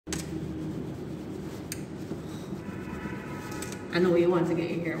I know you want to get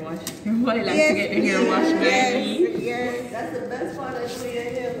your hair washed. Everybody likes to get their hair washed by me. Yes. That's the best part of doing your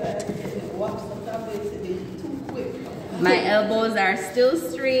hair, but wash sometimes it's too quick. My elbows are still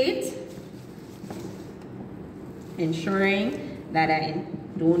straight, ensuring that I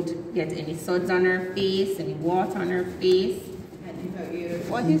don't get any suds on her face, any water on her face. And in her ear.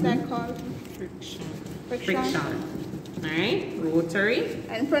 What is that called? Friction. Alright, rotary.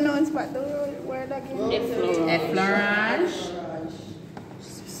 And pronounce what the word again? Effleurage.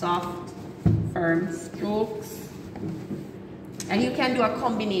 Soft, firm strokes. And you can do a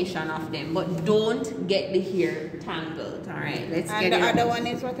combination of them, but don't get the hair tangled. Alright, let's get it. And the other one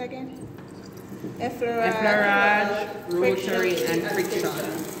is what again? Effleurage, rotary, and friction.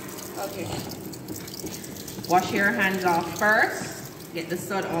 Okay. Wash your hands off first. Get the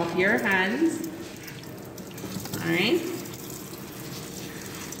sod off your hands. Alright.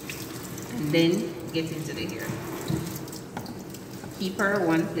 And then get into the hair. Keep her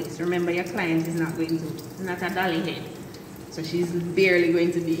one place. Remember, your client is not going to, not a dolly head. So she's barely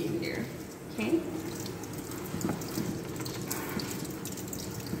going to be in there. Okay?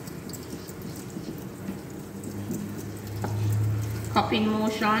 Cupping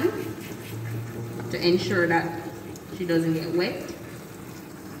motion to ensure that she doesn't get wet.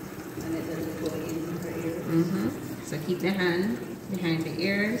 And it doesn't go into her ear. So keep the hand behind the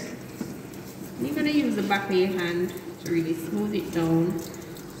ears. And you're going to use the back of your hand to really smooth it down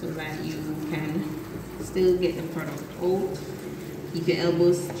so that you can still get the product out. Keep your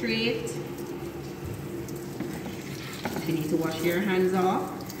elbows straight. If you need to wash your hands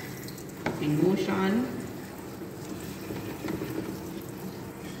off, in motion.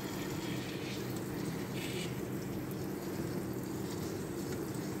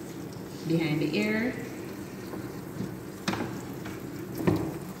 Behind the ear.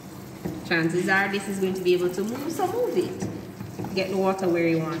 Chances are this is going to be able to move, so move it. Get the water where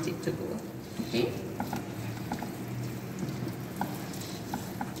you want it to go. Okay?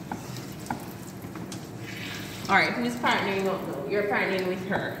 Alright, who's partnering up now? You're partnering with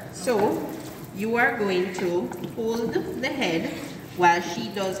her. So you are going to hold the head while she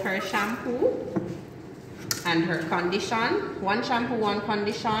does her shampoo and her condition. One shampoo, one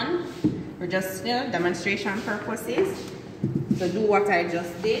condition. For just demonstration purposes. So do what I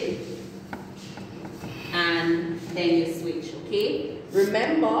just did. And then you switch, okay?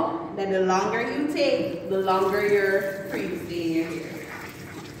 Remember that the longer you take, the longer your cream stay in your hair.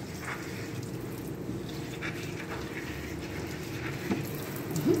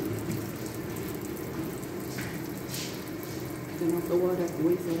 Turn off the water,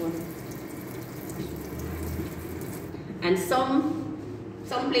 waste the water. And some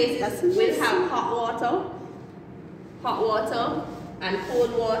places will have hot water and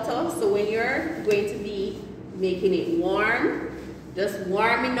cold water. So when you're going to be making it warm, just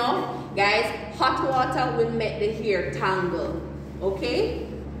warm enough. Guys, hot water will make the hair tangle, okay?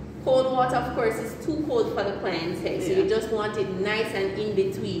 Cold water, of course, is too cold for the client's head. So you just want it nice and in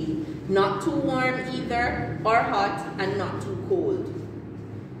between. Not too warm either, or hot, and not too cold.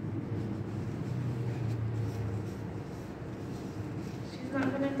 She's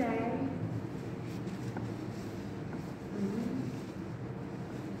not gonna die.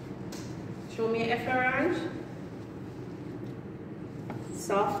 Show me effleurage.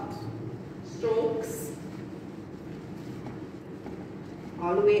 Soft strokes.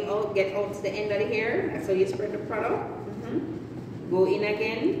 All the way out, get out to the end of the hair. That's how you spread the product. Go in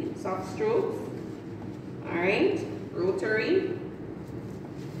again, soft strokes. Alright, rotary.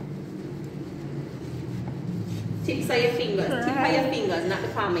 Tips of your fingers, tip of your fingers, not the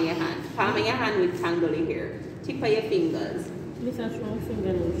palm of your hand. Palm of your hand will tangle your hair. Tip of your fingers. This is one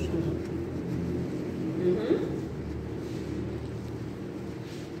finger lotion.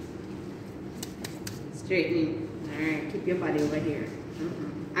 Straightening. Alright, keep your body over here.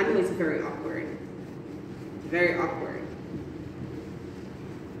 I know it's very awkward. Very awkward.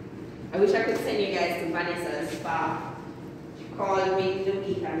 I wish I could send you guys to Vanessa's spa. She called me in the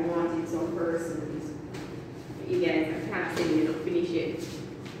week and wanted some persons. But you guys, I can't send you, not finish it.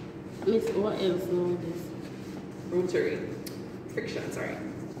 Miss, what else now this? Rotary. Friction, sorry.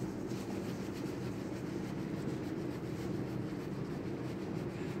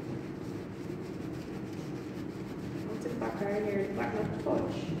 What's the back right here? Back of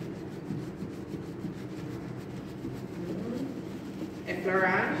touch.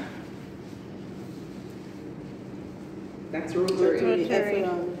 Effleurage. That's rotary.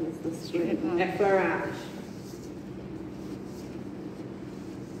 Effleurage is the straight one. Effleurage.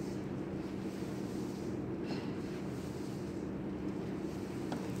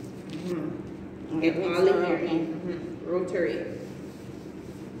 Get all the hair in. Rotary.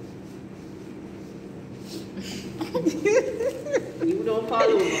 You don't fall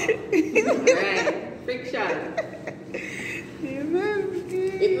over. Alright. Friction.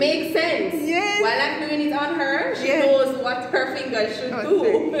 It makes sense. Yes. While I'm doing it on her, she knows what her fingers should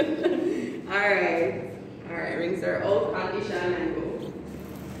do. Alright. Alright, rinse her out, condition and go.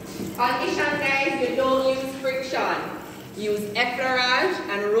 Condition, guys, you don't use friction. Use effleurage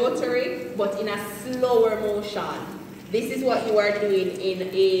and rotary, but in a slower motion. This is what you are doing in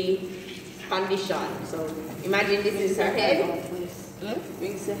a condition. So imagine this is her head.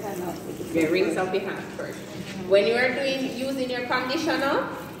 Rinse your hand out. Yeah, rinse off your hand first. When you are using your conditioner,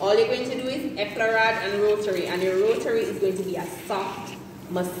 all you're going to do is effleurage and rotary, and your rotary is going to be a soft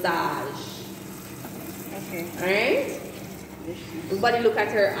massage. Okay. Alright? Everybody look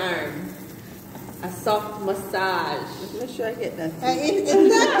at her arm. A soft massage. Make sure I get that.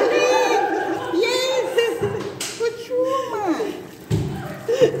 Exactly. Yes. For true, man.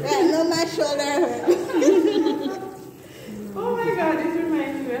 Right, no, my shoulder hurt. Oh my god, this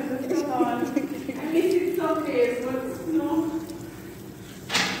reminds me of the salon. I miss it some days, but no.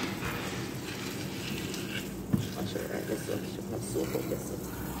 I'll show you right this one. Should have soap on this one.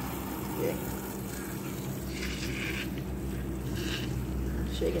 Yeah.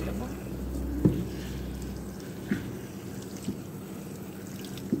 Should I get the mark?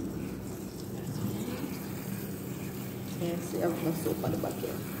 Yeah, see, I've no soap on the back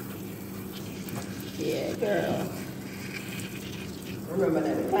here. Yeah, girl. Remember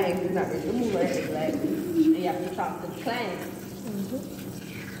that the client is not going to move her head like this. And you have to talk to the client.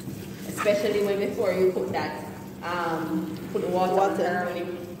 Especially when before you put that, put the water on her, when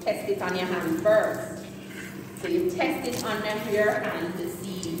you test it on your hand first. So you test it on your hand to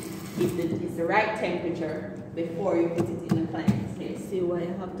see if it's the right temperature before you put it in the client's head. See why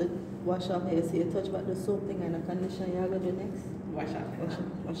you have to wash off here. See, you touch back the soap thing and the condition you're going to do next.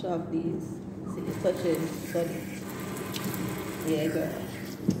 Wash off these. See, you touch it. Yeah, girl.